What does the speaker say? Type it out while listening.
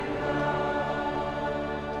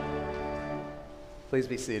Please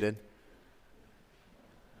be seated.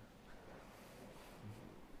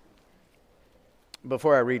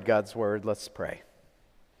 Before I read God's word, let's pray.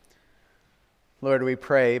 Lord, we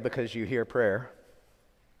pray because you hear prayer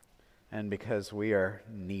and because we are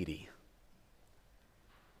needy.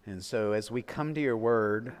 And so as we come to your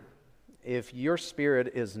word, if your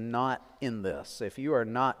spirit is not in this, if you are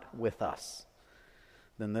not with us,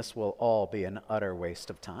 then this will all be an utter waste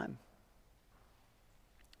of time.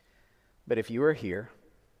 But if you are here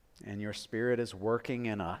and your spirit is working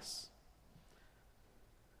in us,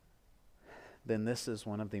 then this is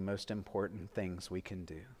one of the most important things we can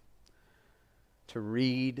do. To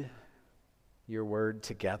read your word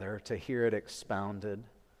together, to hear it expounded,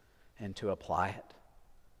 and to apply it.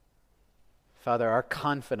 Father, our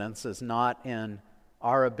confidence is not in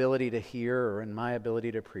our ability to hear or in my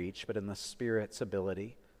ability to preach, but in the Spirit's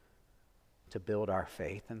ability to build our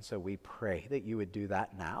faith. And so we pray that you would do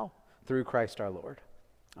that now through Christ our Lord.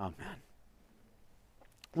 Amen.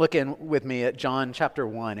 Look in with me at John chapter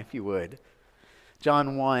 1, if you would.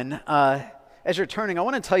 John 1. As you're turning, I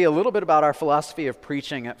want to tell you a little bit about our philosophy of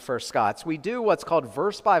preaching at First Scots. We do what's called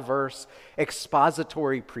verse-by-verse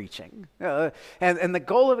expository preaching. And the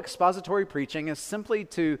goal of expository preaching is simply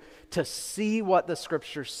to see what the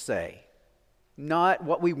Scriptures say. Not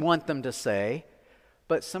what we want them to say,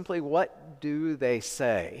 but simply what do they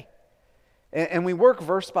say. And we work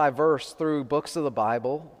verse by verse through books of the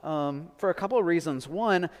Bible for a couple of reasons.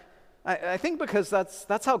 One, I think because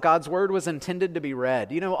that's how God's Word was intended to be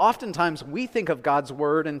read. You know, oftentimes we think of God's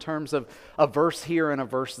Word in terms of a verse here and a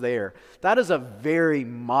verse there. That is a very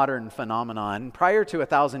modern phenomenon. Prior to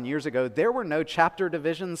 1,000 years ago, there were no chapter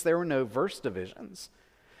divisions, there were no verse divisions.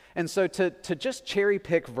 And so to just cherry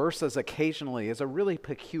pick verses occasionally is a really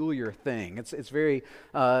peculiar thing. It's very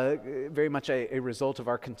much a result of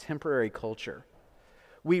our contemporary culture.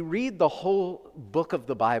 We read the whole book of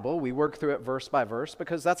the Bible, we work through it verse by verse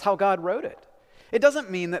because that's how God wrote it. It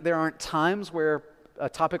doesn't mean that there aren't times where a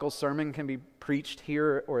topical sermon can be preached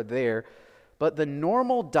here or there, but the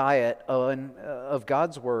normal diet of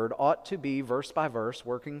God's Word ought to be verse by verse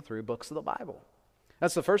working through books of the Bible.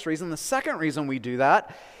 That's the first reason. The second reason we do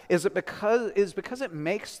that is because it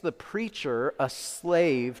makes the preacher a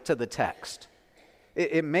slave to the text.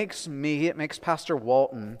 It makes Pastor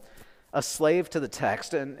Walton a slave to the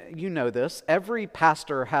text. And you know this, every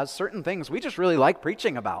pastor has certain things we just really like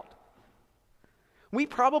preaching about. We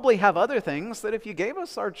probably have other things that if you gave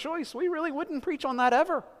us our choice, we really wouldn't preach on that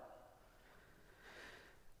ever.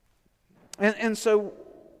 And so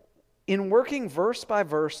in working verse by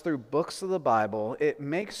verse through books of the Bible, it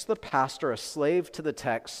makes the pastor a slave to the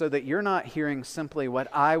text so that you're not hearing simply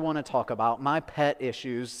what I want to talk about, my pet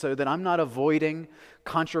issues, so that I'm not avoiding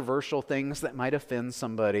controversial things that might offend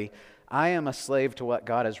somebody. I am a slave to what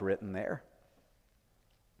God has written there.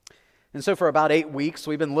 And so for about 8 weeks,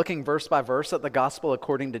 we've been looking verse by verse at the gospel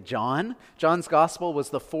according to John. John's gospel was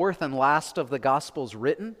the fourth and last of the gospels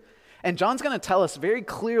written. And John's going to tell us very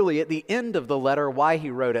clearly at the end of the letter why he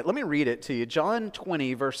wrote it. Let me read it to you. John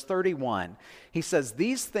 20, verse 31. He says,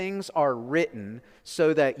 "These things are written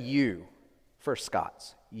so that you," First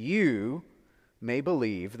Scots, "you may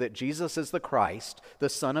believe that Jesus is the Christ, the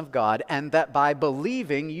Son of God, and that by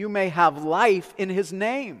believing you may have life in His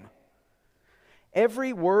name."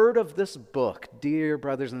 Every word of this book, dear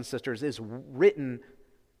brothers and sisters, is written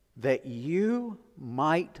that you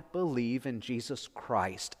might believe in Jesus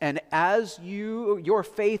Christ. And as your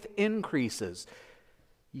faith increases,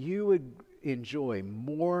 you would enjoy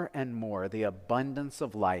more and more the abundance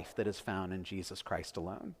of life that is found in Jesus Christ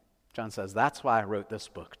alone. John says, that's why I wrote this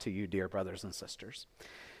book to you, dear brothers and sisters.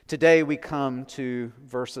 Today we come to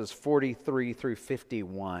verses 43 through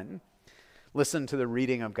 51. Listen to the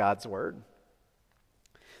reading of God's Word.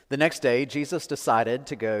 The next day, Jesus decided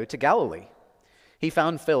to go to Galilee. He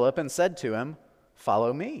found Philip and said to him,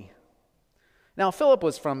 "Follow me." Now Philip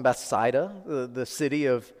was from Bethsaida, the city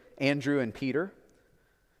of Andrew and Peter.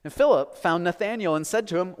 And Philip found Nathanael and said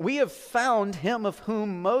to him, "We have found him of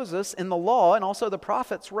whom Moses in the law and also the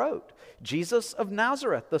prophets wrote, Jesus of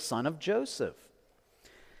Nazareth, the son of Joseph."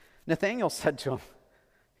 Nathanael said to him,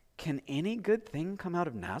 "Can any good thing come out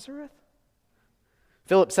of Nazareth?"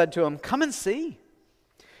 Philip said to him, "Come and see."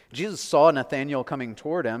 Jesus saw Nathanael coming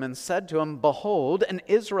toward him and said to him, "Behold, an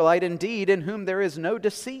Israelite indeed, in whom there is no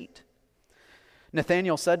deceit."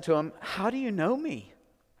 Nathanael said to him, "How do you know me?"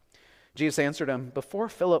 Jesus answered him, "Before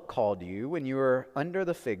Philip called you, when you were under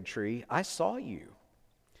the fig tree, I saw you."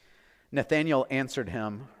 Nathanael answered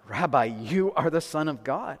him, "Rabbi, you are the Son of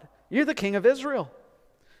God. You're the King of Israel."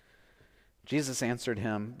 Jesus answered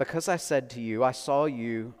him, "Because I said to you, I saw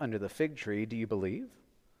you under the fig tree, do you believe?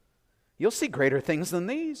 You'll see greater things than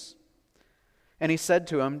these." And he said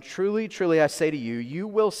to him, "Truly, truly, I say to you, you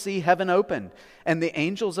will see heaven opened, and the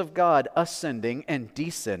angels of God ascending and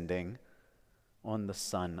descending on the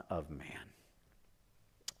Son of Man."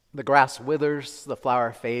 The grass withers, the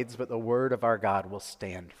flower fades, but the word of our God will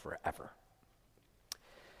stand forever.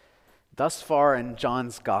 Thus far in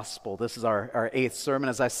John's gospel, this is our 8th sermon,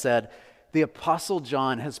 as I said, the Apostle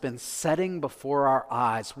John has been setting before our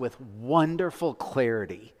eyes with wonderful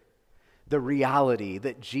clarity the reality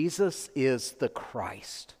that Jesus is the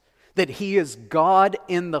Christ, that he is God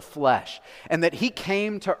in the flesh, and that he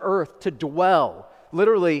came to earth to dwell,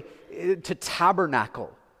 literally to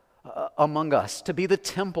tabernacle among us, to be the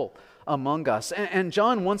temple among us. And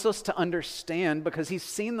John wants us to understand, because he's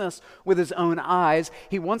seen this with his own eyes,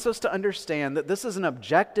 he wants us to understand that this is an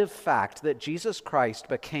objective fact, that Jesus Christ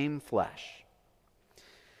became flesh.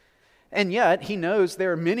 And yet, he knows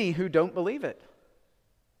there are many who don't believe it.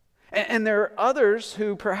 And there are others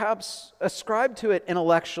who perhaps ascribe to it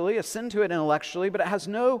intellectually, ascend to it intellectually, but it has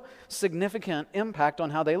no significant impact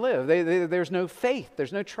on how they live. There's no faith,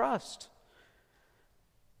 there's no trust.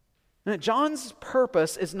 And John's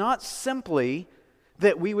purpose is not simply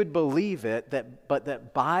that we would believe it, but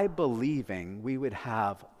that by believing we would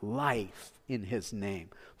have life in his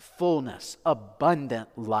name, fullness,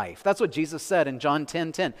 abundant life. That's what Jesus said in John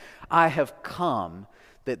 10:10. "I have come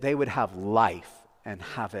that they would have life and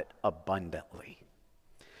have it abundantly."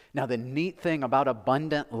 Now, the neat thing about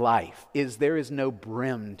abundant life is there is no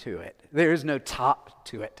brim to it. There is no top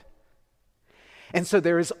to it. And so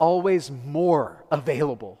there is always more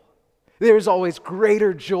available. There's always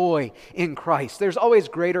greater joy in Christ. There's always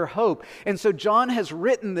greater hope. And so John has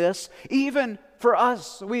written this even for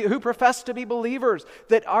us who profess to be believers,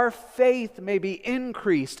 that our faith may be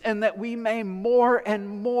increased and that we may more and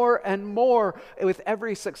more and more with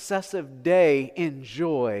every successive day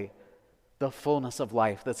enjoy the fullness of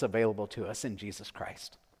life that's available to us in Jesus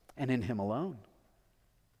Christ and in him alone.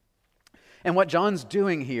 And what John's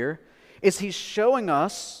doing here is he's showing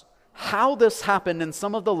us how this happened in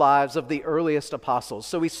some of the lives of the earliest apostles.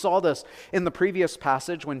 So we saw this in the previous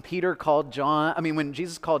passage when Jesus called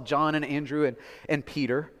John and Andrew and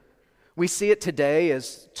Peter. We see it today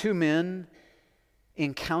as two men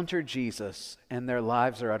encounter Jesus and their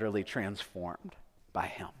lives are utterly transformed by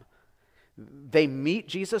him. They meet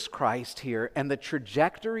Jesus Christ here, and the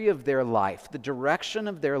trajectory of their life, the direction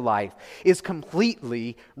of their life, is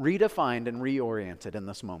completely redefined and reoriented in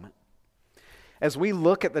this moment. As we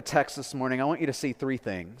look at the text this morning, I want you to see three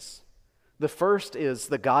things. The first is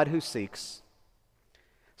the God who seeks.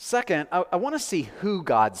 Second, I want to see who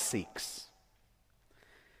God seeks.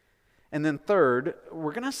 And then third,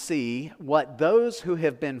 we're going to see what those who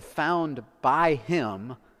have been found by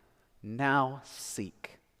him now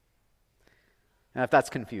seek. Now, if that's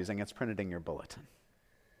confusing, it's printed in your bulletin.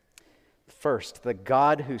 First, the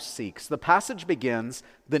God who seeks. The passage begins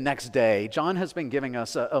the next day. John has been giving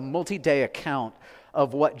us a multi-day account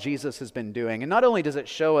of what Jesus has been doing. And not only does it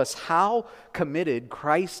show us how committed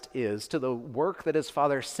Christ is to the work that his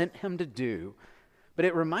Father sent him to do, but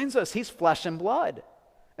it reminds us he's flesh and blood.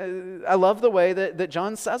 I love the way that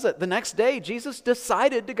John says it. The next day, Jesus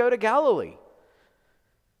decided to go to Galilee.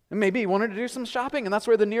 And maybe he wanted to do some shopping, and that's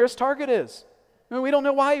where the nearest Target is. We don't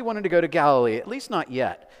know why he wanted to go to Galilee, at least not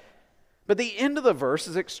yet. But the end of the verse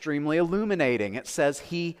is extremely illuminating. It says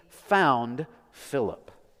he found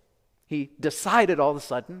Philip. He decided all of a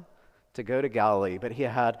sudden to go to Galilee, but he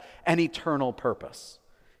had an eternal purpose.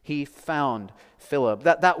 He found Philip.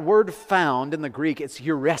 That word found in the Greek, it's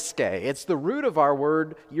eureske. It's the root of our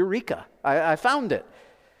word eureka. I found it.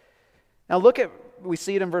 Now we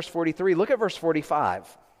see it in verse 43. Look at verse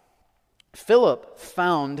 45. Philip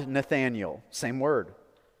found Nathanael. Same word.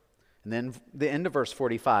 And then the end of verse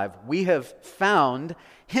 45, we have found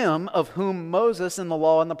him of whom Moses and the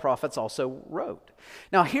law and the prophets also wrote.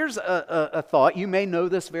 Now here's a thought. You may know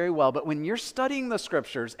this very well, but when you're studying the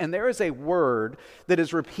scriptures and there is a word that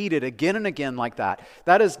is repeated again and again like that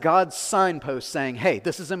is God's signpost saying, hey,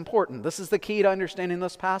 this is important. This is the key to understanding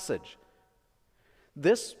this passage.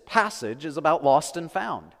 This passage is about lost and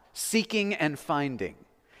found, seeking and finding.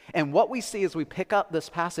 And what we see as we pick up this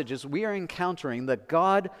passage is we are encountering the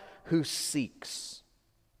God who seeks.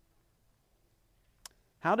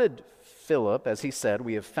 How did Philip, as he said,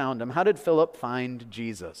 we have found him, how did Philip find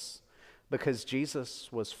Jesus? Because Jesus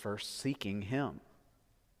was first seeking him.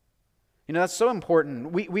 You know, that's so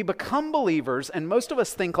important. We become believers, and most of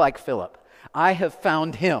us think like Philip. I have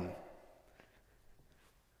found him.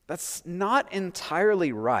 That's not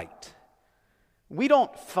entirely right. We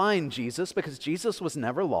don't find Jesus because Jesus was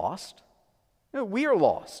never lost. No, we are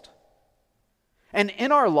lost. And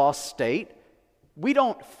in our lost state, we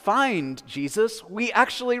don't find Jesus, we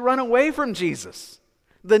actually run away from Jesus.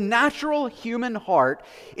 The natural human heart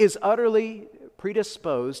is utterly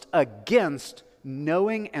predisposed against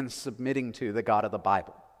knowing and submitting to the God of the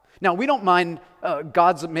Bible. Now, we don't mind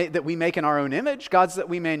gods that we make in our own image, gods that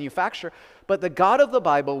we manufacture, but the God of the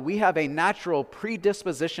Bible, we have a natural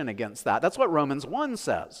predisposition against that. That's what Romans 1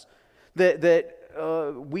 says, that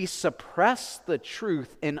we suppress the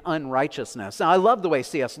truth in unrighteousness. Now, I love the way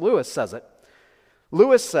C.S. Lewis says it.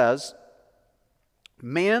 Lewis says,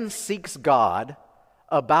 man seeks God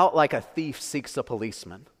about like a thief seeks a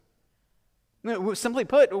policeman. Simply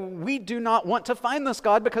put, we do not want to find this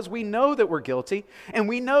God because we know that we're guilty, and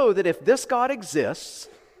we know that if this God exists,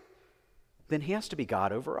 then he has to be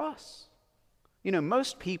God over us. You know,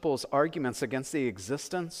 most people's arguments against the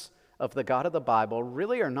existence of the God of the Bible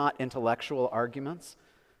really are not intellectual arguments.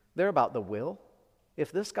 They're about the will.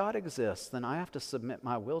 If this God exists, then I have to submit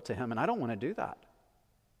my will to him, and I don't want to do that.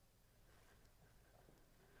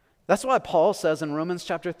 That's why Paul says in Romans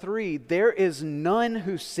chapter 3, there is none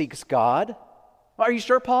who seeks God. Are you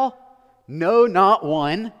sure, Paul? No, not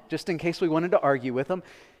one. Just in case we wanted to argue with him.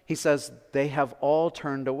 He says, they have all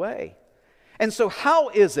turned away. And so how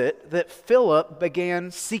is it that Philip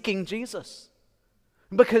began seeking Jesus?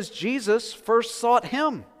 Because Jesus first sought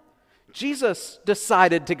him. Jesus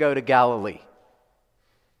decided to go to Galilee.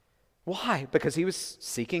 Why? Because he was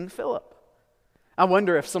seeking Philip. I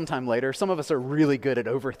wonder if sometime later, some of us are really good at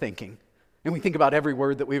overthinking. And we think about every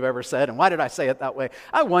word that we've ever said, and why did I say it that way?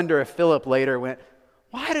 I wonder if Philip later went,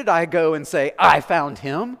 why did I go and say, I found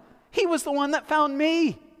him? He was the one that found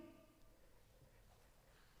me.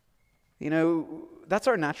 You know, that's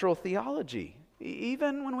our natural theology,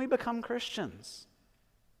 even when we become Christians.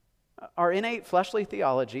 Our innate fleshly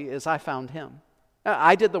theology is, I found him.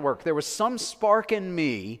 I did the work. There was some spark in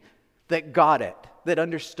me that got it, that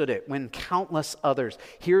understood it, when countless others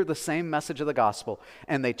hear the same message of the gospel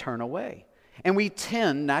and they turn away. And we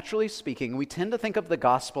tend, naturally speaking, we tend to think of the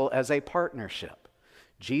gospel as a partnership.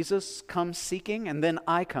 Jesus comes seeking and then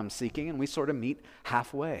I come seeking, and we sort of meet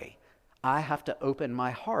halfway. I have to open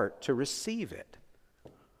my heart to receive it.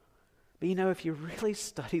 But you know, if you really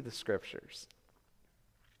study the scriptures,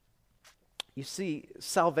 you see,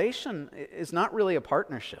 salvation is not really a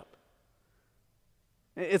partnership.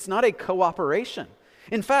 It's not a cooperation.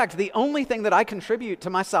 In fact, the only thing that I contribute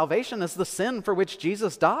to my salvation is the sin for which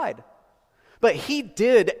Jesus died. But he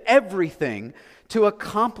did everything to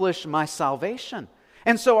accomplish my salvation.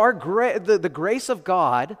 And so the grace of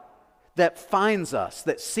God that finds us,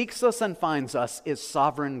 that seeks us and finds us, is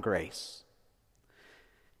sovereign grace.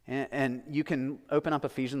 And you can open up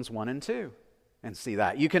Ephesians 1 and 2 and see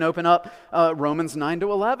that. You can open up Romans 9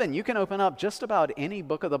 to 11. You can open up just about any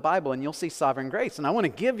book of the Bible and you'll see sovereign grace. And I want to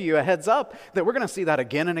give you a heads up that we're going to see that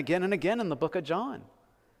again and again and again in the book of John.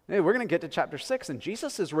 We're going to get to chapter 6, and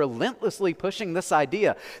Jesus is relentlessly pushing this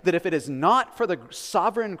idea that if it is not for the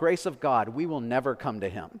sovereign grace of God, we will never come to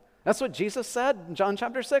him. That's what Jesus said in John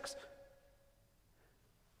chapter 6.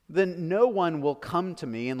 Then no one will come to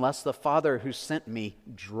me unless the Father who sent me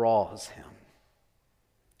draws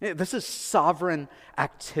him. This is sovereign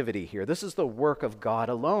activity here. This is the work of God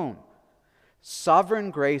alone.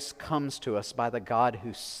 Sovereign grace comes to us by the God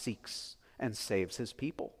who seeks and saves his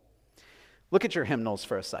people. Look at your hymnals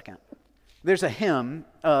for a second. There's a hymn.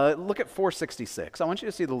 Look at 466. I want you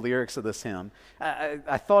to see the lyrics of this hymn.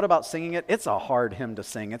 I thought about singing it. It's a hard hymn to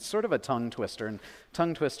sing. It's sort of a tongue twister, and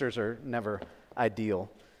tongue twisters are never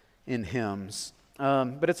ideal in hymns.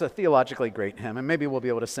 But it's a theologically great hymn, and maybe we'll be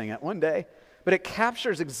able to sing it one day. But it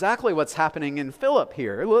captures exactly what's happening in Philip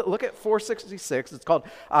here. Look at 466. It's called,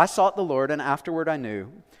 I sought the Lord, and afterward I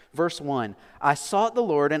knew. Verse 1, I sought the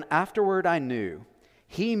Lord, and afterward I knew.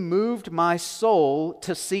 He moved my soul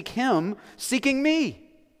to seek him, seeking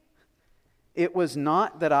me. It was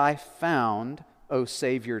not that I found, O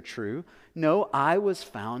Savior, true. No, I was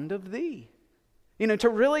found of thee. You know, to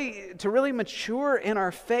really mature in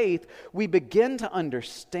our faith, we begin to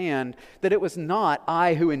understand that it was not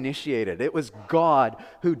I who initiated. It was God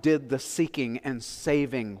who did the seeking and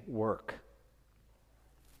saving work.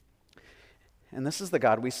 And this is the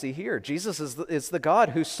God we see here. Jesus is the God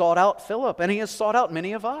who sought out Philip, and he has sought out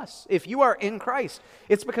many of us. If you are in Christ,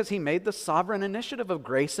 it's because he made the sovereign initiative of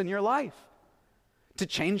grace in your life to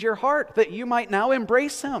change your heart, that you might now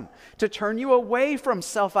embrace him, to turn you away from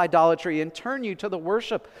self-idolatry and turn you to the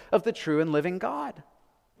worship of the true and living God.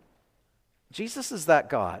 Jesus is that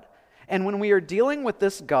God. And when we are dealing with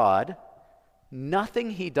this God,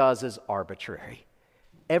 nothing he does is arbitrary.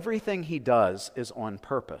 Everything he does is on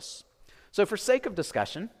purpose. So for sake of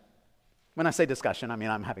discussion, when I say discussion, I mean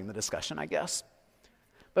I'm having the discussion, I guess.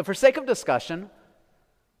 But for sake of discussion,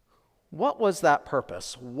 what was that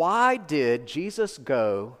purpose? Why did Jesus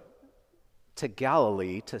go to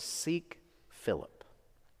Galilee to seek Philip?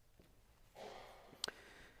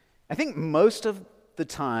 I think most of the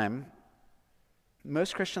time,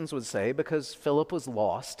 most Christians would say because Philip was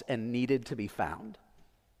lost and needed to be found.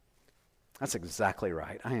 That's exactly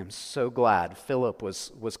right. I am so glad Philip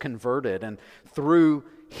was converted, and through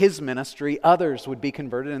his ministry, others would be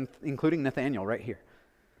converted, including Nathanael right here.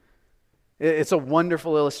 It's a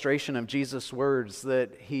wonderful illustration of Jesus' words that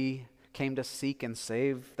he came to seek and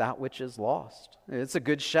save that which is lost. It's a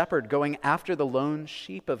good shepherd going after the lone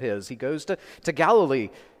sheep of his. He goes to Galilee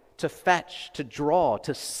to fetch, to draw,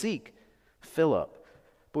 to seek Philip.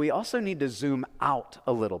 But we also need to zoom out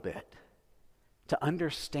a little bit to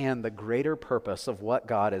understand the greater purpose of what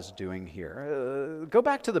God is doing here. Go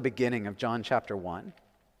back to the beginning of John chapter 1.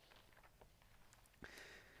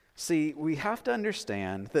 See, we have to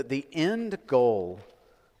understand that the end goal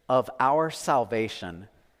of our salvation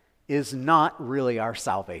is not really our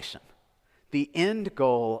salvation. The end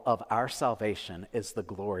goal of our salvation is the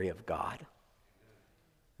glory of God.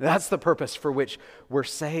 That's the purpose for which we're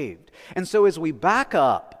saved. And so as we back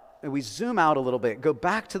up, and we zoom out a little bit, go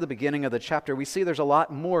back to the beginning of the chapter, we see there's a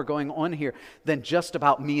lot more going on here than just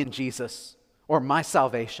about me and Jesus or my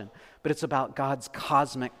salvation. But it's about God's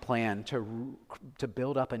cosmic plan to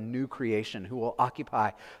build up a new creation who will occupy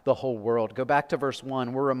the whole world. Go back to verse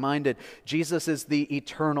 1. We're reminded Jesus is the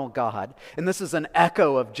eternal God. And this is an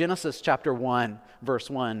echo of Genesis chapter 1, verse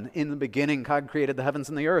 1. In the beginning, God created the heavens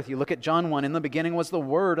and the earth. You look at John 1. In the beginning was the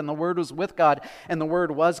Word, and the Word was with God, and the Word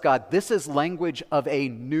was God. This is language of a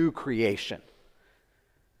new creation.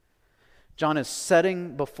 John is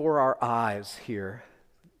setting before our eyes here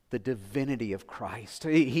the divinity of Christ.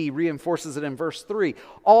 He reinforces it in verse 3.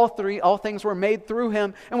 All things were made through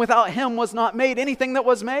him, and without him was not made anything that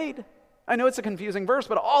was made. I know it's a confusing verse,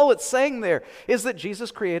 but all it's saying there is that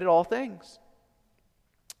Jesus created all things.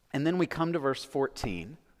 And then we come to verse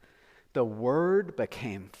 14. The Word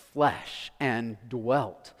became flesh and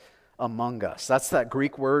dwelt among us. That's that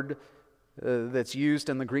Greek word that's used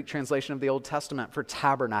in the Greek translation of the Old Testament for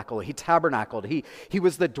tabernacle. He tabernacled. He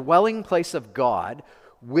was the dwelling place of God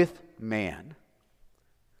with man.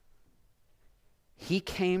 He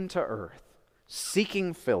came to earth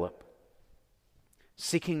seeking Philip,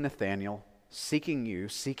 seeking Nathanael, seeking you,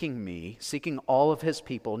 seeking me, seeking all of his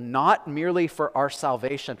people, not merely for our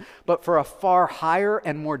salvation, but for a far higher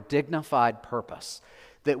and more dignified purpose,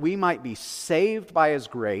 that we might be saved by his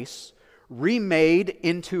grace, remade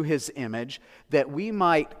into his image, that we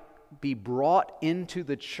might be brought into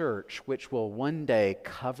the church, which will one day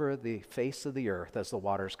cover the face of the earth as the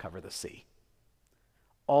waters cover the sea.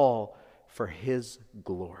 All for his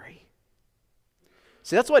glory.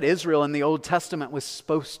 See, that's what Israel in the Old Testament was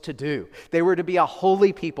supposed to do. They were to be a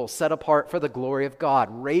holy people set apart for the glory of God,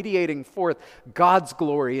 radiating forth God's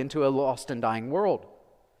glory into a lost and dying world.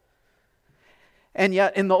 And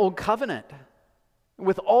yet in the Old Covenant,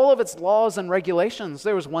 with all of its laws and regulations,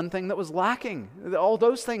 there was one thing that was lacking. All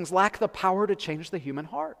those things lack the power to change the human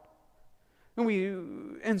heart.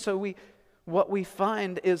 And so what we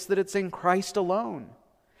find is that it's in Christ alone.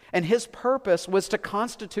 And his purpose was to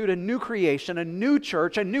constitute a new creation, a new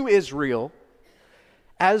church, a new Israel,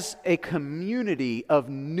 as a community of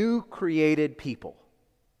new created people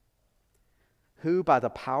who, by the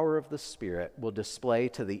power of the Spirit, will display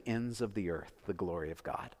to the ends of the earth the glory of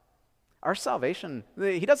God. Our salvation,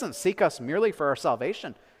 he doesn't seek us merely for our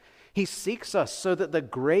salvation. He seeks us so that the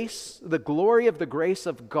glory of the grace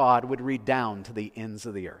of God would redound to the ends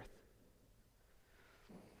of the earth.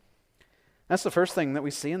 That's the first thing that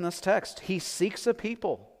we see in this text. He seeks a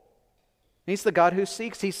people. He's the God who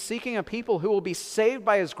seeks. He's seeking a people who will be saved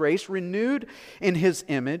by his grace, renewed in his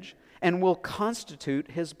image, and will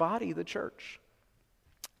constitute his body, the church.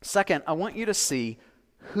 Second, I want you to see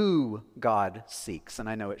who God seeks. And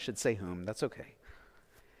I know it should say whom. That's okay.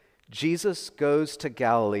 Jesus goes to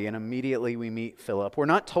Galilee, and immediately we meet Philip. We're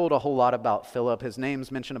not told a whole lot about Philip. His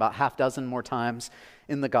name's mentioned about half dozen more times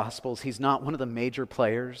in the Gospels. He's not one of the major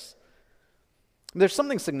players. There's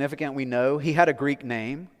something significant we know. He had a Greek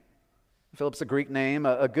name. Philip's a Greek name.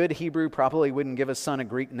 A good Hebrew probably wouldn't give his son a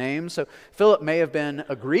Greek name. So Philip may have been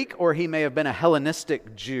a Greek, or he may have been a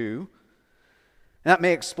Hellenistic Jew. And that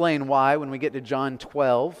may explain why, when we get to John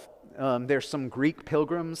 12, there's some Greek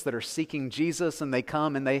pilgrims that are seeking Jesus, and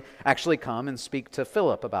they actually come and speak to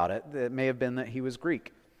Philip about it. It may have been that he was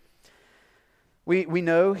Greek. We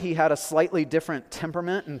know he had a slightly different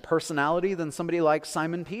temperament and personality than somebody like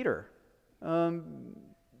Simon Peter. And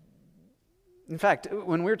In fact,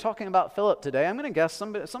 when we were talking about Philip today, I'm going to guess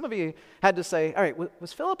some of you had to say, all right,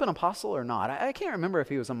 was Philip an apostle or not? I can't remember if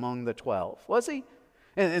he was among the 12. Was he?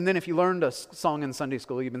 And then if you learned a song in Sunday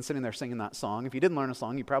school, you've been sitting there singing that song. If you didn't learn a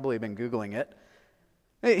song, you probably have been Googling it.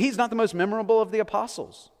 He's not the most memorable of the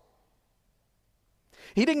apostles.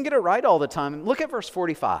 He didn't get it right all the time. Look at verse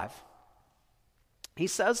 45. He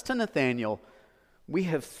says to Nathanael, "We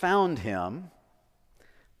have found him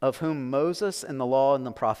of whom Moses and the law and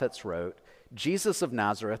the prophets wrote, Jesus of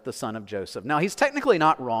Nazareth, the son of Joseph." Now, he's technically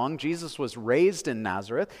not wrong. Jesus was raised in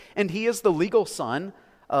Nazareth, and he is the legal son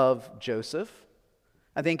of Joseph.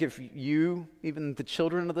 I think if you, even the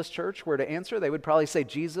children of this church, were to answer, they would probably say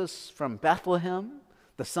Jesus from Bethlehem,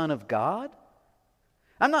 the Son of God.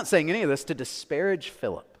 I'm not saying any of this to disparage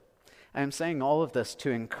Philip. I am saying all of this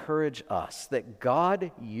to encourage us that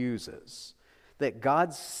God uses, that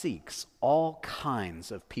God seeks all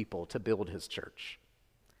kinds of people to build his church.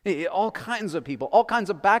 All kinds of people, all kinds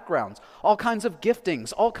of backgrounds, all kinds of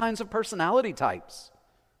giftings, all kinds of personality types.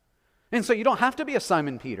 And so you don't have to be a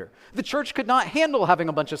Simon Peter. The church could not handle having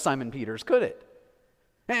a bunch of Simon Peters, could it?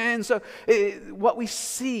 And so what we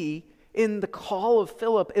see in the call of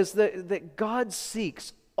Philip is that God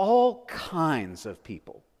seeks all kinds of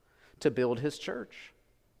people to build his church.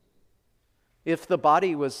 If the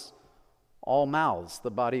body was all mouths, the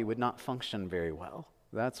body would not function very well.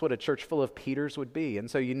 That's what a church full of Peters would be.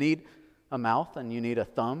 And so you need a mouth, and you need a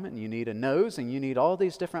thumb, and you need a nose, and you need all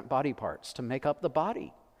these different body parts to make up the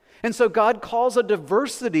body. And so God calls a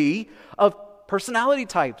diversity of personality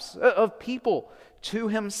types, of people to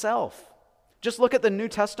himself. Just look at the New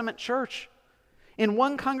Testament church. In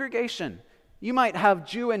one congregation, you might have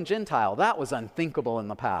Jew and Gentile. That was unthinkable in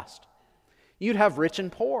the past. You'd have rich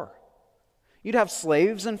and poor. You'd have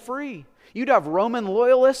slaves and free. You'd have Roman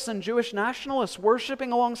loyalists and Jewish nationalists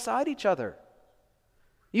worshiping alongside each other.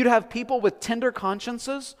 You'd have people with tender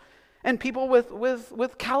consciences and people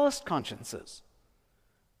with calloused consciences.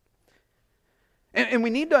 And we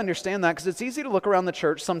need to understand that because it's easy to look around the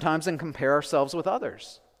church sometimes and compare ourselves with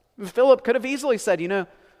others. Philip could have easily said,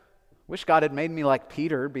 wish God had made me like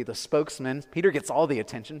Peter, be the spokesman. Peter gets all the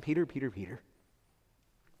attention. Peter.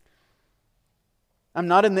 I'm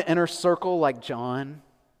not in the inner circle like John.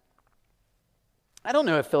 I don't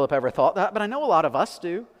know if Philip ever thought that, but I know a lot of us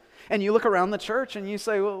do. And you look around the church and you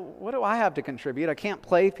say, well, what do I have to contribute? I can't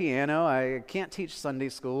play piano. I can't teach Sunday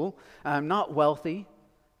school. I'm not wealthy.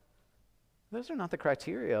 Those are not the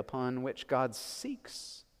criteria upon which God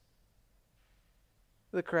seeks.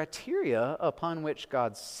 The criteria upon which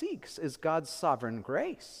God seeks is God's sovereign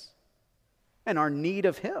grace and our need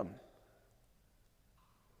of him.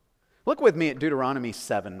 Look with me at Deuteronomy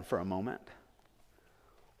 7 for a moment.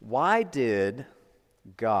 Why did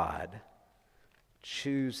God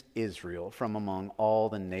choose Israel from among all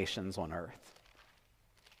the nations on earth?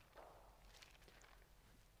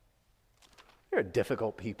 They're a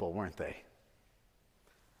difficult people, weren't they?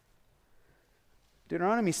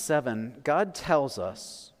 Deuteronomy 7, God tells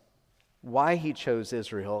us why he chose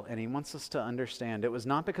Israel, and he wants us to understand it was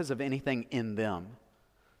not because of anything in them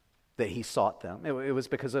that he sought them. It was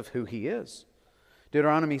because of who he is.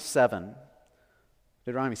 Deuteronomy 7,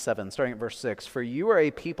 starting at verse 6, "For you are a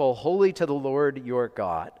people holy to the Lord your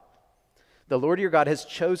God. The Lord your God has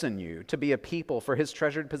chosen you to be a people for his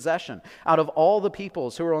treasured possession out of all the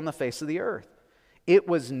peoples who are on the face of the earth. It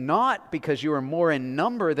was not because you are more in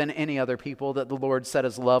number than any other people that the Lord set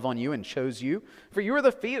his love on you and chose you, for you are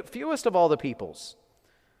the fewest of all the peoples.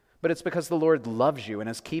 But it's because the Lord loves you and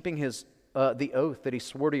is keeping the oath that he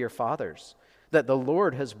swore to your fathers, that the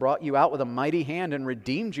Lord has brought you out with a mighty hand and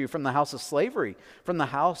redeemed you from the house of slavery, from the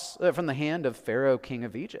hand of Pharaoh, king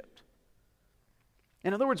of Egypt."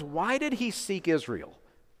 In other words, why did he seek Israel?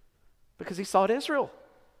 Because he sought Israel.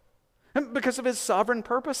 And because of his sovereign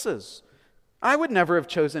purposes. I would never have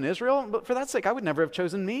chosen Israel, but for that sake, I would never have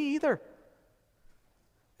chosen me either.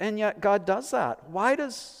 And yet God does that. Why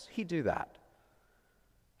does he do that?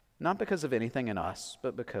 Not because of anything in us,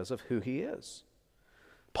 but because of who he is.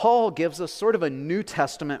 Paul gives us sort of a New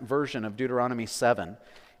Testament version of Deuteronomy 7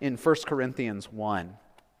 in 1 Corinthians 1.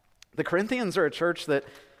 The Corinthians are a church that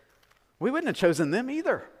we wouldn't have chosen them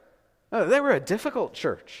either. They were a difficult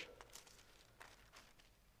church.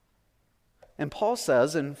 And Paul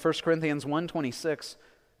says in 1 Corinthians 1:26,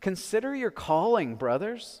 "Consider your calling,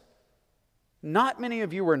 brothers. Not many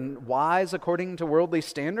of you were wise according to worldly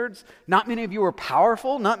standards. Not many of you were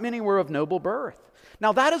powerful. Not many were of noble birth."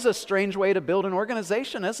 Now that is a strange way to build an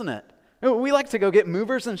organization, isn't it? We like to go get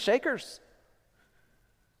movers and shakers.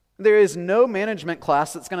 There is no management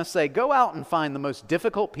class that's going to say, go out and find the most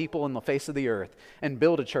difficult people on the face of the earth and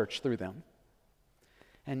build a church through them.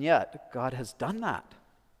 And yet, God has done that.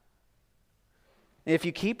 If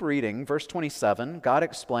you keep reading, verse 27, God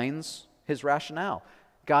explains his rationale.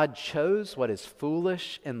 God chose what is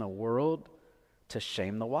foolish in the world to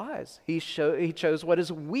shame the wise. He chose what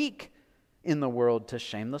is weak in the world to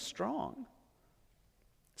shame the strong.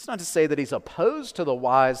 It's not to say that he's opposed to the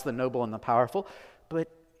wise, the noble, and the powerful,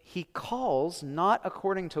 but he calls not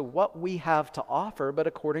according to what we have to offer, but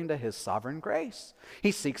according to his sovereign grace.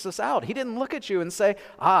 He seeks us out. He didn't look at you and say,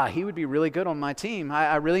 he would be really good on my team.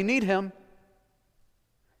 I really need him.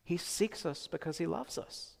 He seeks us because he loves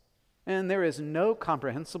us. And there is no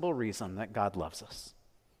comprehensible reason that God loves us,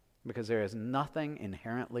 because there is nothing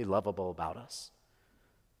inherently lovable about us.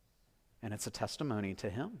 And it's a testimony to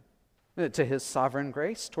him, to his sovereign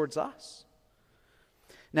grace towards us.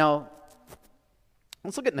 Now,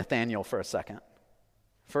 let's look at Nathanael for a second.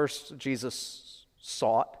 First, Jesus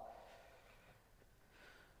sought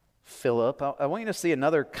Philip. I want you to see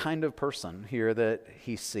another kind of person here that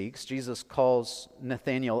he seeks. Jesus calls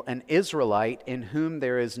Nathanael an Israelite in whom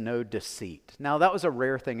there is no deceit. Now, that was a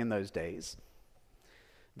rare thing in those days.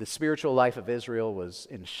 The spiritual life of Israel was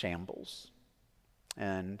in shambles.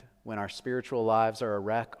 And when our spiritual lives are a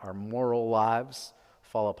wreck, our moral lives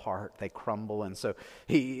fall apart, they crumble. And so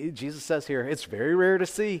Jesus says here, it's very rare to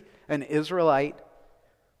see an Israelite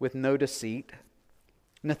with no deceit.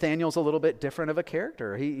 Nathanael's a little bit different of a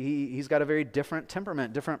character. He's got a very different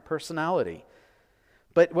temperament, different personality.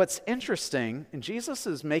 But what's interesting, and Jesus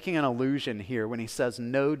is making an allusion here when he says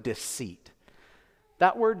no deceit.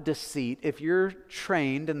 That word deceit, if you're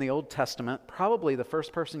trained in the Old Testament, probably the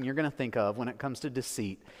first person you're going to think of when it comes to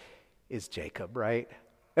deceit is Jacob, right?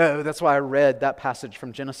 Oh, that's why I read that passage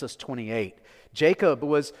from Genesis 28. Jacob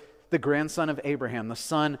was the grandson of Abraham, the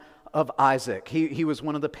son of Isaac. He was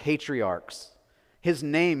one of the patriarchs. His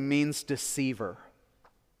name means deceiver.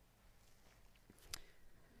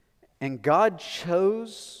 And God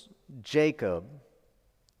chose Jacob,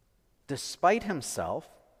 despite himself,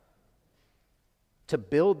 to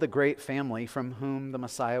build the great family from whom the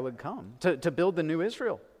Messiah would come, to build the new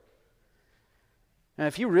Israel. And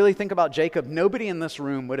if you really think about Jacob, nobody in this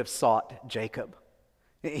room would have sought Jacob.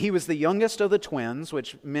 He was the youngest of the twins,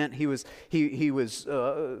 which meant he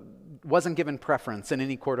wasn't given preference in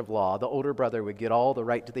any court of law. The older brother would get all the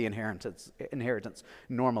right to the inheritance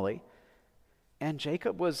normally. And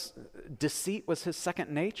deceit was his second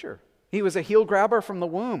nature. He was a heel grabber from the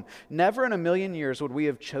womb. Never in a million years would we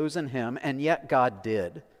have chosen him, and yet God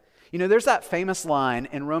did. You know, there's that famous line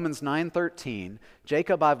in Romans 9:13,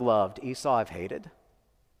 Jacob I've loved, Esau I've hated.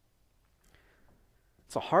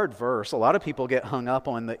 It's a hard verse. A lot of people get hung up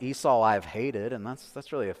on the Esau I've hated, and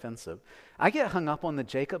that's really offensive. I get hung up on the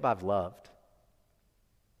Jacob I've loved.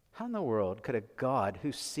 How in the world could a God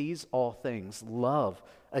who sees all things love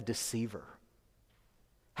a deceiver?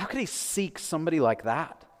 How could he seek somebody like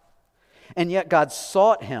that? And yet God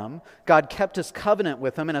sought him, God kept his covenant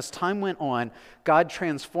with him, and as time went on, God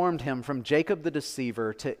transformed him from Jacob the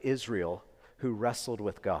deceiver to Israel, who wrestled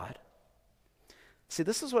with God. See,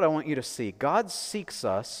 this is what I want you to see. God seeks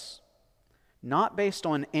us not based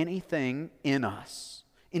on anything in us,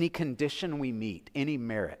 any condition we meet, any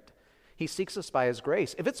merit. He seeks us by his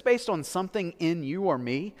grace. If it's based on something in you or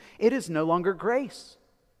me, it is no longer grace.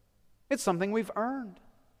 It's something we've earned.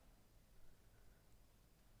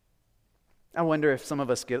 I wonder if some of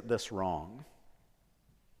us get this wrong.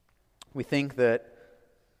 We think that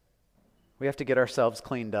we have to get ourselves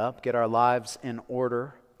cleaned up, get our lives in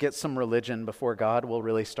order, get some religion before God will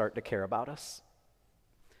really start to care about us.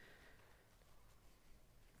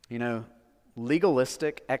 You know,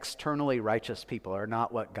 legalistic, externally righteous people are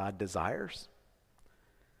not what God desires.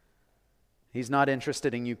 He's not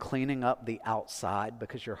interested in you cleaning up the outside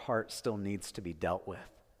because your heart still needs to be dealt with.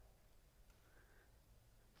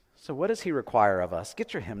 So what does he require of us?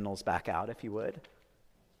 Get your hymnals back out, if you would.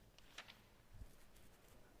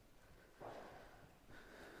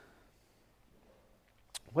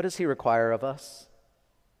 What does he require of us?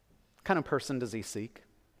 What kind of person does he seek?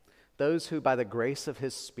 Those who by the grace of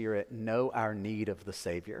his Spirit know our need of the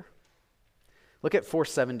Savior. Look at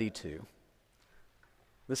 472.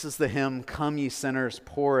 This is the hymn, Come Ye Sinners,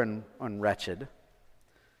 Poor and Wretched.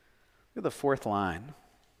 Look at the fourth line.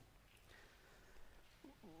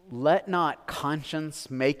 Let not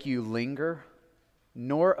conscience make you linger,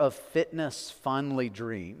 nor of fitness fondly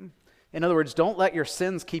dream. In other words, don't let your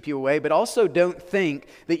sins keep you away, but also don't think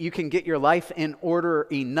that you can get your life in order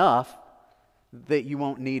enough that you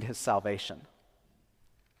won't need his salvation.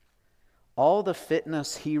 All the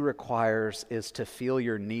fitness he requires is to feel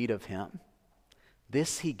your need of him.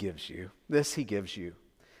 This he gives you. This he gives you.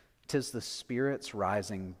 'Tis the Spirit's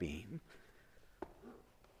rising beam.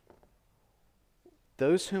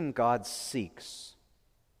 those whom God seeks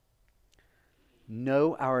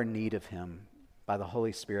know our need of him by the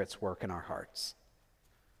Holy Spirit's work in our hearts.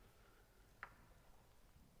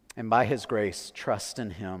 And by his grace, trust in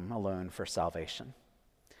him alone for salvation.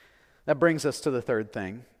 That brings us to the third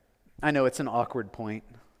thing. I know it's an awkward point,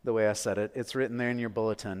 the way I said it. It's written there in your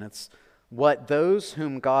bulletin. It's what those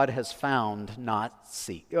whom God has found now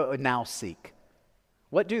seek.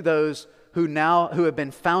 What do those who have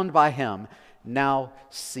been found by him now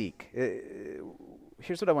seek?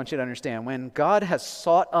 Here's what I want you to understand. When God has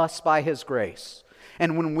sought us by his grace,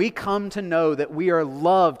 and when we come to know that we are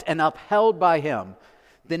loved and upheld by him,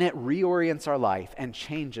 then it reorients our life and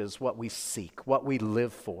changes what we seek, what we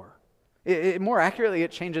live for. More accurately,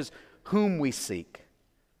 it changes whom we seek.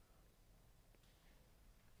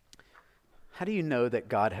 How do you know that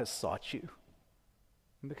God has sought you?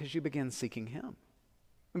 Because you begin seeking him.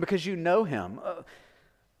 Because you know him.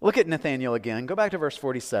 Look at Nathanael again. Go back to verse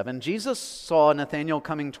 47. Jesus saw Nathanael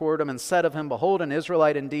coming toward him and said of him, "Behold, an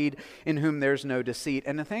Israelite indeed, in whom there's no deceit."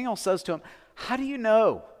 And Nathanael says to him, "How do you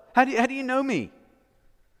know? How do you know me?"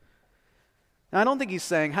 Now, I don't think he's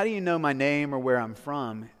saying, "How do you know my name or where I'm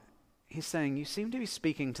from?" He's saying, "You seem to be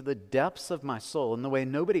speaking to the depths of my soul in the way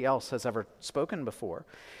nobody else has ever spoken before."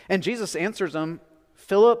 And Jesus answers him,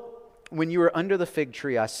 "Philip, when you were under the fig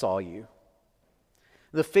tree, I saw you."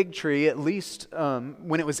 The fig tree, at least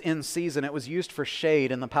when it was in season, it was used for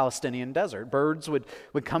shade in the Palestinian desert. Birds would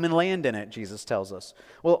come and land in it, Jesus tells us.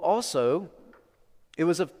 Well, also, it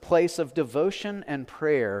was a place of devotion and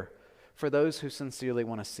prayer for those who sincerely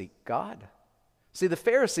want to seek God. See, the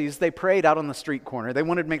Pharisees, they prayed out on the street corner. They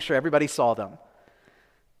wanted to make sure everybody saw them.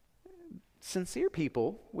 Sincere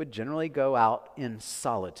people would generally go out in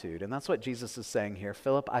solitude. And that's what Jesus is saying here.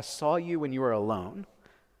 "Philip, I saw you when you were alone,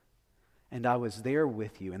 and I was there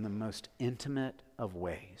with you in the most intimate of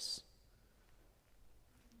ways."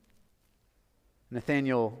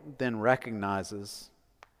 Nathanael then recognizes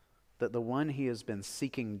that the one he has been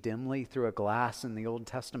seeking dimly through a glass in the Old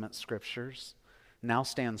Testament scriptures now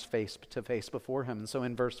stands face to face before him. And so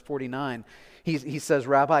in verse 49, he says,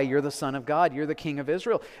 "Rabbi, you're the Son of God, you're the King of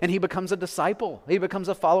Israel." And he becomes a disciple. He becomes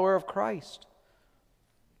a follower of Christ.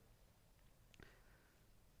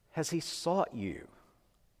 Has he sought you?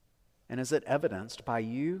 And is it evidenced by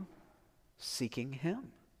you seeking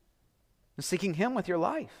him? Seeking him with your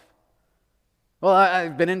life. Well,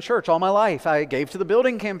 I've been in church all my life. I gave to the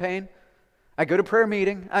building campaign. I go to prayer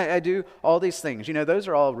meeting. I do all these things. You know, those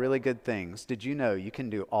are all really good things. Did you know you can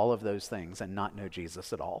do all of those things and not know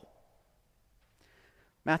Jesus at all?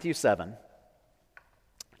 Matthew 7.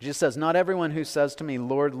 Jesus says, "Not everyone who says to me,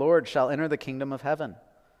 'Lord, Lord,' shall enter the kingdom of heaven,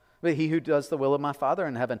 but he who does the will of my Father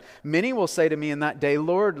in heaven. Many will say to me in that day,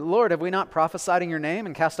 'Lord, Lord, have we not prophesied in your name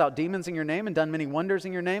and cast out demons in your name and done many wonders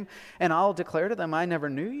in your name?' And I'll declare to them, 'I never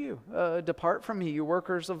knew you. Depart from me, you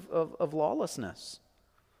workers of lawlessness.'"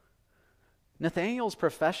 Nathanael's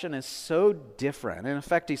profession is so different. In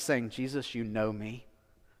effect, he's saying, "Jesus, you know me.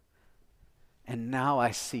 And now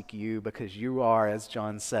I seek you because you are, as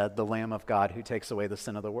John said, the Lamb of God who takes away the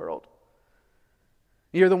sin of the world.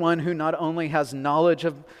 You're the one who not only has knowledge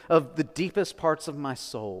of the deepest parts of my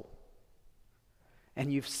soul,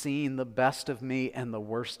 and you've seen the best of me and the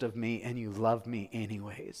worst of me, and you love me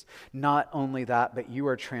anyways. Not only that, but you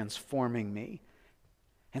are transforming me."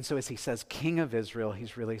 And so as he says, "King of Israel,"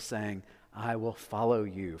 he's really saying, "I will follow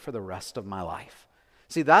you for the rest of my life."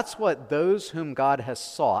 See, that's what those whom God has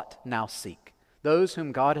sought now seek. Those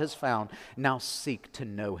whom God has found now seek to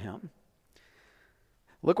know him.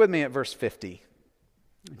 Look with me at verse 50.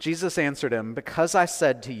 Jesus answered him, "Because I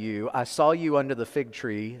said to you, I saw you under the fig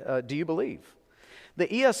tree, do you believe?" The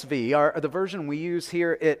ESV, the version we use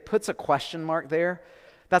here, it puts a question mark there.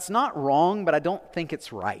 That's not wrong, but I don't think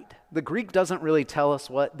it's right. The Greek doesn't really tell us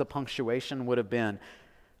what the punctuation would have been.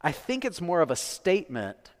 I think it's more of a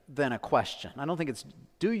statement than a question. I don't think it's,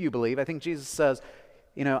 "Do you believe?" I think Jesus says,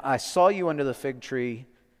 "I saw you under the fig tree,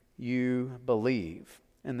 you believe."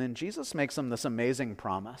 And then Jesus makes them this amazing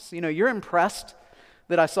promise. You're impressed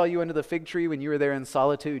that I saw you under the fig tree when you were there in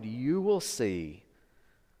solitude. You will see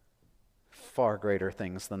far greater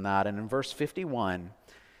things than that. And in verse 51,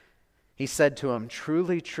 he said to him,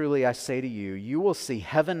 "Truly, truly, I say to you, you will see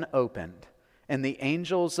heaven opened and the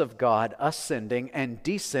angels of God ascending and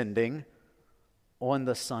descending on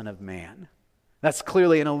the Son of Man." That's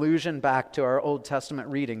clearly an allusion back to our Old Testament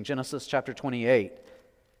reading, Genesis chapter 28.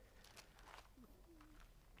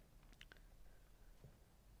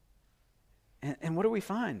 And what do we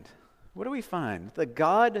find? What do we find? The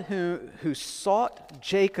God who sought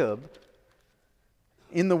Jacob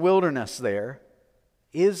in the wilderness there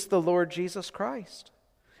is the Lord Jesus Christ.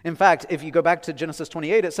 In fact, if you go back to Genesis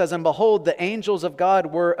 28, it says, "And behold, the angels of God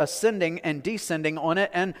were ascending and descending on it,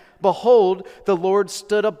 and behold, the Lord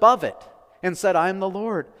stood above it and said, I am the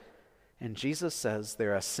Lord." And Jesus says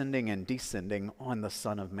they're ascending and descending on the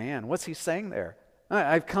Son of Man. What's he saying there?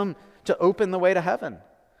 I've come to open the way to heaven.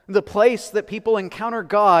 The place that people encounter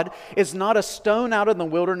God is not a stone out in the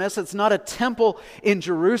wilderness. It's not a temple in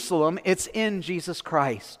Jerusalem. It's in Jesus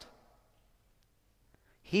Christ.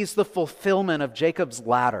 He's the fulfillment of Jacob's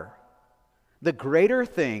ladder. The greater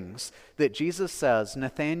things that Jesus says,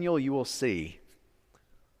 Nathanael, you will see,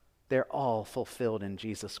 they're all fulfilled in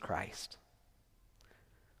Jesus Christ.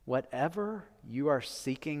 Whatever you are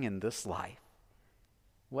seeking in this life,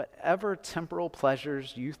 whatever temporal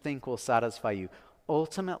pleasures you think will satisfy you,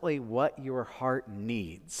 ultimately what your heart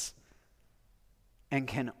needs and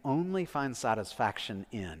can only find satisfaction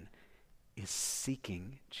in is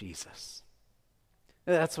seeking Jesus.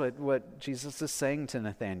 That's what Jesus is saying to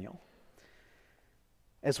Nathanael.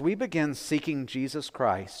 As we begin seeking Jesus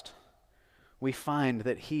Christ, we find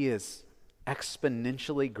that he is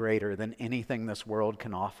exponentially greater than anything this world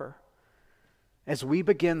can offer. As we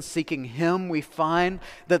begin seeking him, we find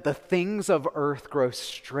that the things of earth grow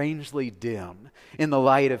strangely dim in the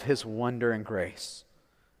light of his wonder and grace.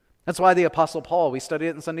 That's why the Apostle Paul, we studied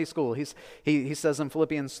it in Sunday school, he says in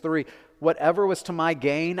Philippians 3, "Whatever was to my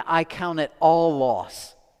gain, I count it all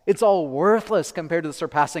loss. It's all worthless compared to the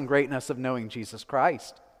surpassing greatness of knowing Jesus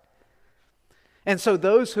Christ." And so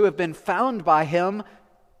those who have been found by him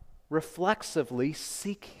reflexively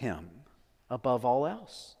seek him above all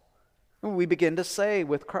else. We begin to say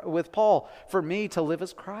with Paul, "For me to live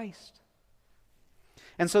is Christ."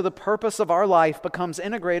 And so the purpose of our life becomes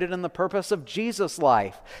integrated in the purpose of Jesus'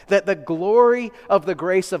 life, that the glory of the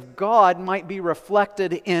grace of God might be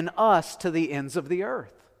reflected in us to the ends of the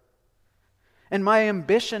earth. And my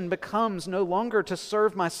ambition becomes no longer to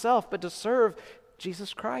serve myself, but to serve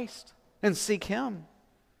Jesus Christ and seek him.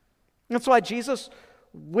 That's why Jesus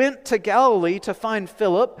went to Galilee to find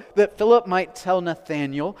Philip, that Philip might tell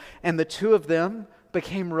Nathanael, and the two of them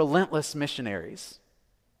became relentless missionaries.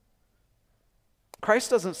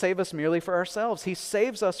 Christ doesn't save us merely for ourselves. He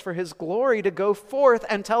saves us for his glory to go forth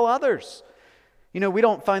and tell others. You know, we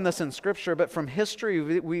don't find this in Scripture, but from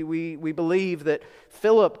history we believe that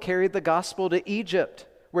Philip carried the gospel to Egypt,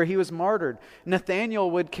 where he was martyred.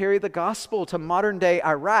 Nathanael would carry the gospel to modern-day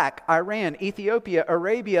Iraq, Iran, Ethiopia,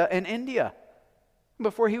 Arabia, and India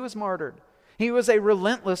before he was martyred. He was a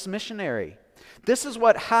relentless missionary. This is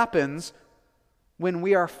what happens when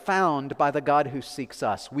we are found by the God who seeks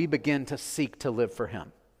us. We begin to seek to live for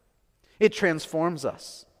him. It transforms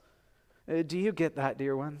us. Do you get that,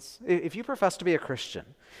 dear ones? If you profess to be a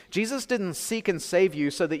Christian, Jesus didn't seek and save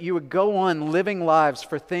you so that you would go on living lives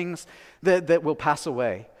for things that will pass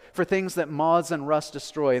away, for things that moths and rust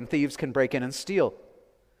destroy and thieves can break in and steal.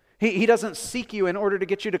 He doesn't seek you in order to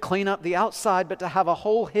get you to clean up the outside, but to have a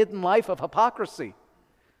whole hidden life of hypocrisy.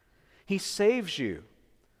 He saves you.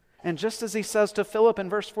 And just as he says to Philip in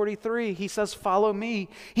verse 43, he says, "Follow me."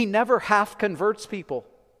 He never half converts people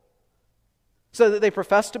so that they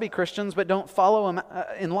profess to be Christians but don't follow him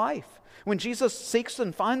in life. When Jesus seeks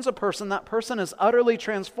and finds a person, that person is utterly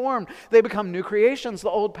transformed. They become new creations.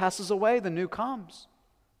 The old passes away, the new comes.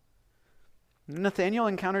 Nathanael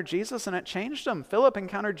encountered Jesus and it changed him. Philip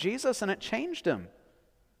encountered Jesus and it changed him.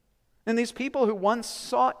 And these people who once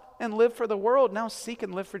sought and lived for the world now seek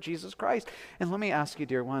and live for Jesus Christ. And let me ask you,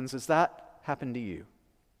 dear ones, has that happened to you?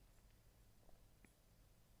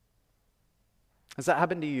 Has that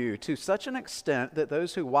happened to you to such an extent that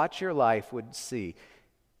those who watch your life would see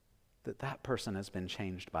that that person has been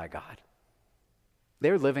changed by God?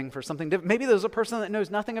 They're living for something different. Maybe there's a person that knows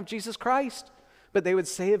nothing of Jesus Christ, but they would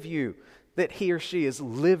say of you that he or she is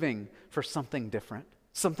living for something different,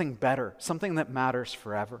 something better, something that matters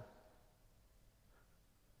forever.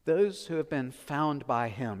 Those who have been found by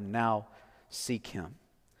him now seek him.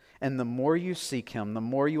 And the more you seek him, the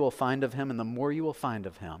more you will find of him, and the more you will find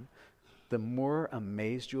of him, the more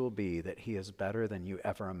amazed you will be that he is better than you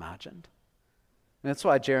ever imagined. And that's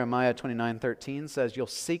why Jeremiah 29:13 says, "You'll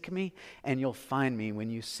seek me and you'll find me when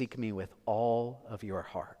you seek me with all of your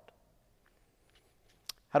heart."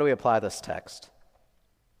 How do we apply this text?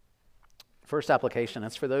 First application,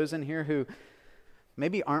 it's for those in here who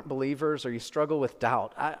maybe aren't believers or you struggle with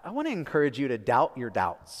doubt. I want to encourage you to doubt your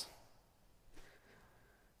doubts.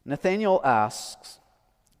 Nathanael asks,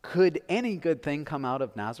 could any good thing come out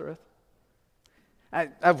of Nazareth?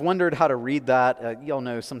 I've wondered how to read that. Y'all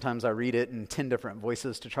know sometimes I read it in 10 different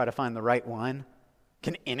voices to try to find the right one.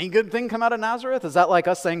 Can any good thing come out of Nazareth? Is that like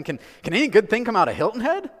us saying, can any good thing come out of Hilton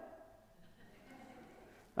Head?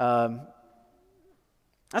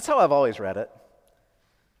 That's how I've always read it.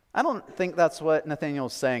 I don't think that's what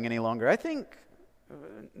Nathanael's saying any longer. I think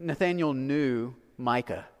Nathanael knew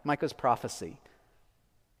Micah's prophecy,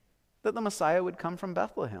 that the Messiah would come from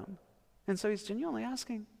Bethlehem. And so he's genuinely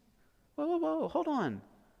asking, whoa, hold on.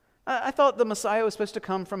 I thought the Messiah was supposed to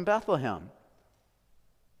come from Bethlehem.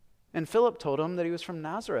 And Philip told him that he was from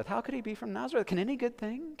Nazareth. How could he be from Nazareth? Can any good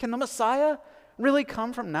thing? Can the Messiah really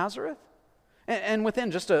come from Nazareth? And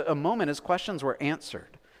within just a moment, his questions were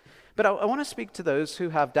answered. But I want to speak to those who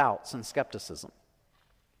have doubts and skepticism.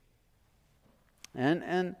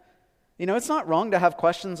 And it's not wrong to have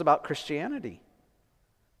questions about Christianity.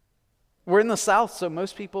 We're in the South, so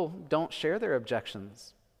most people don't share their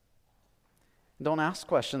objections, don't ask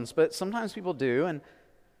questions, but sometimes people do. And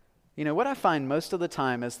what I find most of the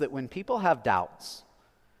time is that when people have doubts,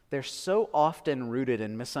 they're so often rooted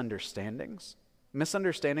in misunderstandings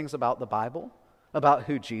about the Bible, about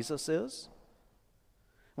who Jesus is.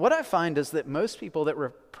 What I find is that most people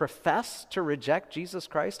that profess to reject Jesus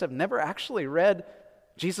Christ have never actually read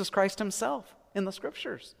Jesus Christ himself in the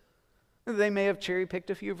Scriptures. They may have cherry-picked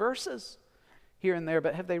a few verses here and there,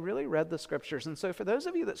 but have they really read the Scriptures? And so for those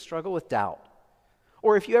of you that struggle with doubt,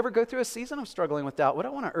 or if you ever go through a season of struggling with doubt, what I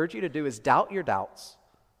want to urge you to do is doubt your doubts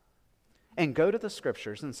and go to the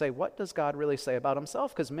Scriptures and say, what does God really say about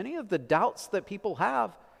himself? Because many of the doubts that people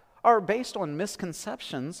have are based on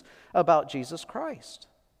misconceptions about Jesus Christ.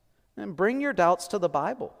 And bring your doubts to the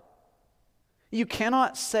Bible. You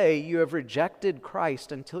cannot say you have rejected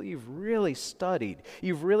Christ until you've really studied,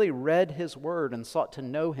 you've really read his word and sought to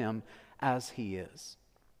know him as he is.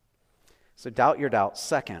 So doubt your doubts.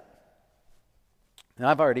 Second, and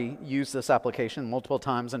I've already used this application multiple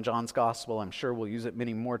times in John's Gospel. I'm sure we'll use it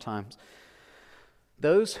many more times.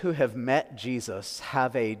 Those who have met Jesus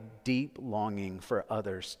have a deep longing for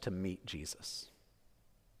others to meet Jesus.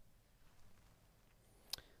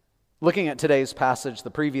 Looking at today's passage, the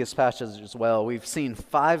previous passage as well, we've seen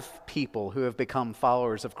 5 people who have become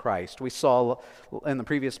followers of Christ. We saw in the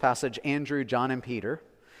previous passage Andrew, John, and Peter.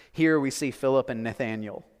 Here we see Philip and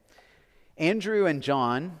Nathanael. Andrew and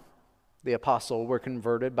John, the apostle, were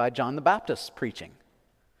converted by John the Baptist's preaching.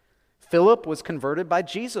 Philip was converted by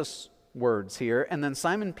Jesus' words here, and then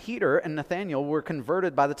Simon Peter and Nathanael were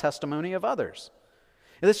converted by the testimony of others.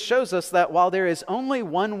 This shows us that while there is only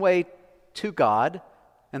one way to God,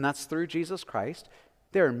 and that's through Jesus Christ,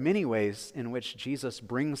 there are many ways in which Jesus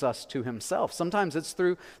brings us to himself. Sometimes it's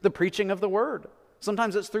through the preaching of the word.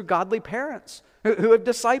 Sometimes it's through godly parents who have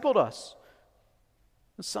discipled us.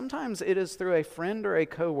 Sometimes it is through a friend or a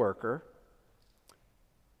coworker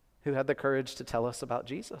who had the courage to tell us about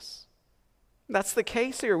Jesus. That's the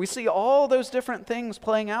case here. We see all those different things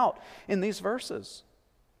playing out in these verses.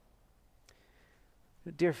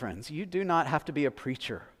 Dear friends, you do not have to be a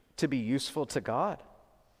preacher to be useful to God.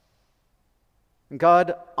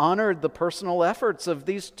 God honored the personal efforts of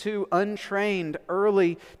these 2 untrained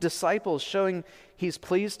early disciples, showing he's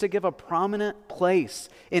pleased to give a prominent place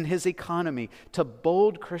in his economy to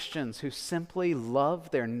bold Christians who simply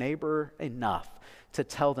love their neighbor enough to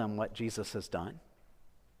tell them what Jesus has done.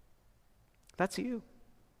 That's you.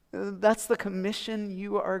 That's the commission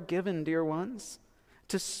you are given, dear ones,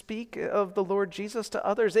 to speak of the Lord Jesus to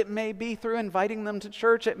others. It may be through inviting them to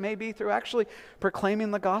church. It may be through actually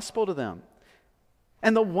proclaiming the gospel to them.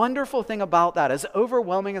 And the wonderful thing about that, as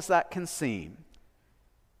overwhelming as that can seem,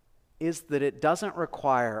 is that it doesn't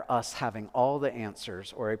require us having all the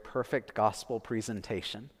answers or a perfect gospel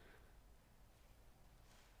presentation.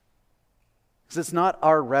 Because it's not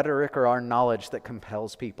our rhetoric or our knowledge that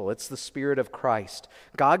compels people. It's the Spirit of Christ.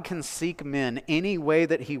 God can seek men any way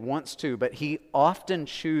that he wants to, but he often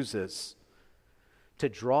chooses to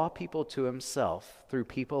draw people to himself through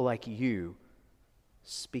people like you,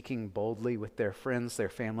 speaking boldly with their friends, their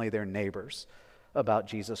family, their neighbors about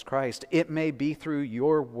Jesus Christ. It may be through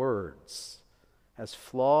your words, as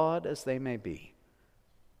flawed as they may be,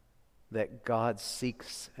 that God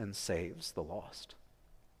seeks and saves the lost.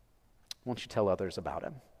 Won't you tell others about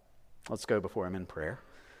him? Let's go before him in prayer.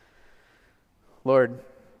 Lord,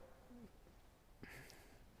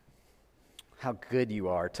 how good you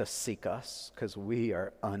are to seek us, because we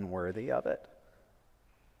are unworthy of it.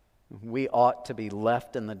 We ought to be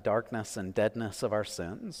left in the darkness and deadness of our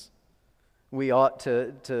sins. We ought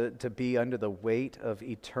to be under the weight of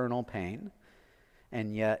eternal pain,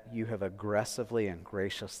 and yet you have aggressively and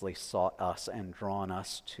graciously sought us and drawn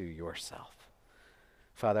us to yourself.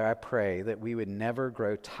 Father, I pray that we would never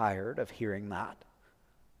grow tired of hearing that,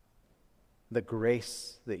 the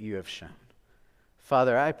grace that you have shown.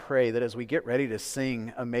 Father, I pray that as we get ready to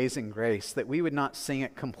sing Amazing Grace, that we would not sing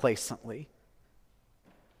it complacently,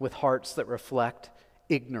 with hearts that reflect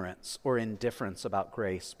ignorance or indifference about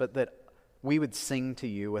grace, but that we would sing to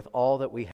you with all that we